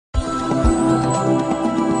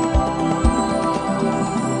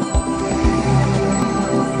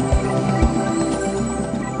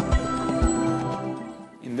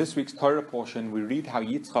In this week's Torah portion, we read how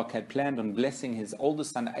Yitzchak had planned on blessing his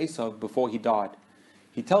oldest son Esav before he died.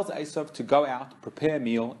 He tells Esav to go out, prepare a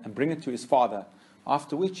meal, and bring it to his father,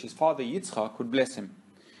 after which his father Yitzchak would bless him.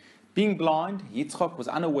 Being blind, Yitzchak was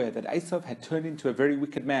unaware that Esav had turned into a very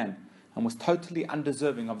wicked man and was totally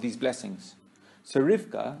undeserving of these blessings. So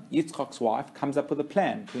Rivka, Yitzchak's wife, comes up with a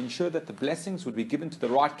plan to ensure that the blessings would be given to the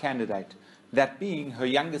right candidate, that being her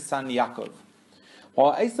youngest son Yaakov.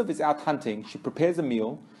 While Esav is out hunting, she prepares a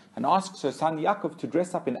meal and asks her son Yaakov to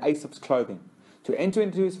dress up in Esav's clothing, to enter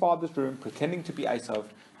into his father's room pretending to be Esav,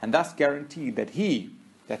 and thus guarantee that he,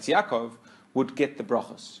 that's Yaakov, would get the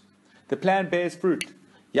brachos. The plan bears fruit.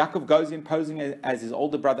 Yaakov goes in posing as his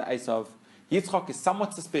older brother Esav. Yitzchak is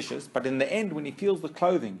somewhat suspicious, but in the end, when he feels the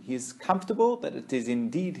clothing, he is comfortable that it is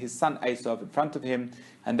indeed his son Esav in front of him,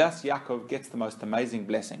 and thus Yaakov gets the most amazing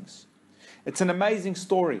blessings. It's an amazing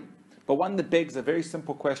story, but one that begs a very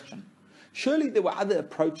simple question. Surely there were other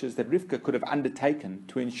approaches that Rivka could have undertaken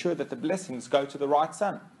to ensure that the blessings go to the right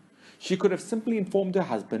son. She could have simply informed her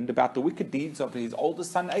husband about the wicked deeds of his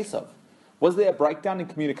oldest son Esav. Was there a breakdown in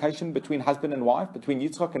communication between husband and wife, between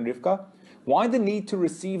Yitzchak and Rivka? Why the need to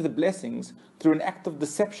receive the blessings through an act of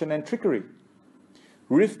deception and trickery?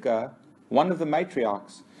 Rivka, one of the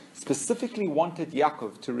matriarchs, specifically wanted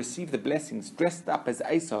Yaakov to receive the blessings dressed up as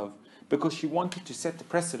Esav because she wanted to set the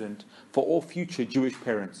precedent for all future Jewish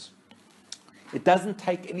parents. It doesn't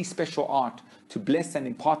take any special art to bless and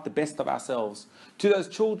impart the best of ourselves to those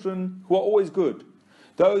children who are always good,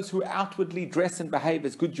 those who outwardly dress and behave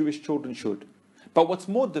as good Jewish children should. But what's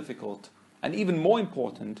more difficult, and even more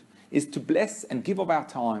important, is to bless and give of our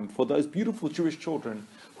time for those beautiful Jewish children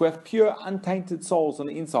who have pure, untainted souls on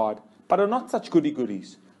the inside, but are not such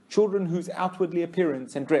goody-goodies, children whose outwardly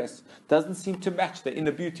appearance and dress doesn't seem to match their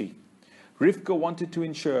inner beauty. Rivka wanted to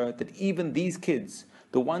ensure that even these kids,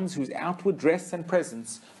 the ones whose outward dress and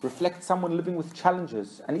presence reflect someone living with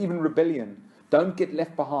challenges and even rebellion, don't get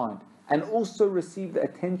left behind, and also receive the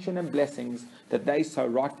attention and blessings that they so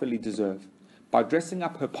rightfully deserve. By dressing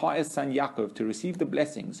up her pious son Yaakov to receive the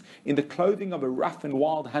blessings in the clothing of a rough and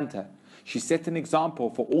wild hunter, she set an example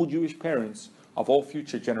for all Jewish parents of all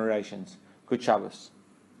future generations. Good Shabbos.